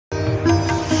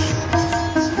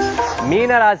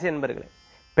மீனராசி என்பர்களே,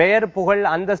 பெயர் புகழ்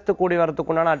அந்தஸ்து கூடி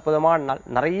வரத்துக்குண்டான அற்புதமான நாள்.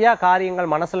 நிறைய காரியங்கள்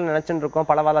மனசுல நினைச்சுட்டு இருக்கோம்,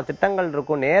 பல திட்டங்கள்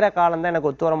இருக்கும். நேர காலம் தான் எனக்கு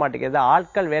ஒத்து வர மாட்டேங்குது,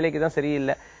 ஆட்கள் வேலைக்கு தான்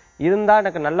சரியில்லை, இருந்தா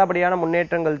எனக்கு நல்லபடியான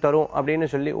முன்னேற்றங்கள் தரும் அப்படின்னு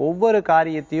சொல்லி ஒவ்வொரு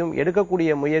காரியத்தையும்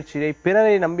எடுக்கக்கூடிய முயற்சியை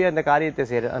பிறரை நம்பி அந்த காரியத்தை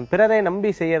செய்யறது, பிறரை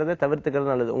நம்பி செய்யறதை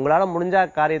தவிர்த்துக்கிறது நல்லது. உங்களால முடிஞ்சா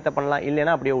காரியத்தை பண்ணலாம்,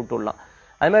 இல்லைன்னா அப்படியே விட்டுடலாம்.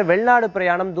 அது மாதிரி வெளிநாடு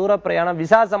பிரயாணம், தூர பிரயாணம்,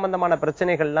 விசா சம்பந்தமான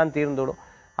பிரச்சனைகள் எல்லாம் தீர்ந்துடும்.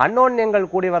 அன்னோன்யங்கள்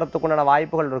கூடி வரத்துக்குண்டான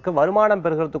வாய்ப்புகள் இருக்கு. வருமானம்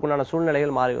பெறுகிறதுக்குண்டான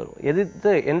சூழ்நிலைகள் மாறி வரும்.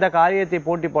 எதிர்த்து எந்த காரியத்தை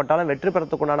போட்டி போட்டாலும் வெற்றி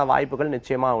பெறத்துக்குண்டான வாய்ப்புகள்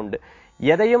நிச்சயமா உண்டு.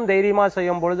 எதையும் தைரியமா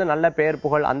செய்யும் பொழுது நல்ல பெயர்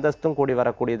புகழ் அந்தஸ்தும் கூடி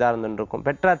வரக்கூடியதா இருந்துருக்கும்.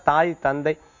 பெற்ற தாய்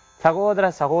தந்தை சகோதர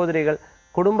சகோதரிகள்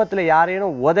குடும்பத்துல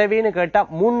யாரேனும் உதவின்னு கேட்டா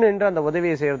முன் நின்று அந்த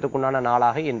உதவியை செய்யறதுக்குண்டான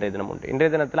நாளாக இன்றைய தினம் உண்டு.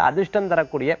 இன்றைய தினத்துல அதிர்ஷ்டம்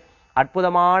தரக்கூடிய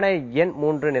அற்புதமான எண்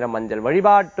 3 நிற மஞ்சள்.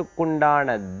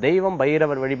 வழிபாட்டுக்குண்டான தெய்வம்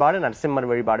பைரவர் வழிபாடு, நரசிம்மர்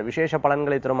வழிபாடு. விசேஷ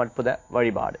பலன்களை தரும் அற்புத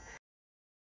வழிபாடு.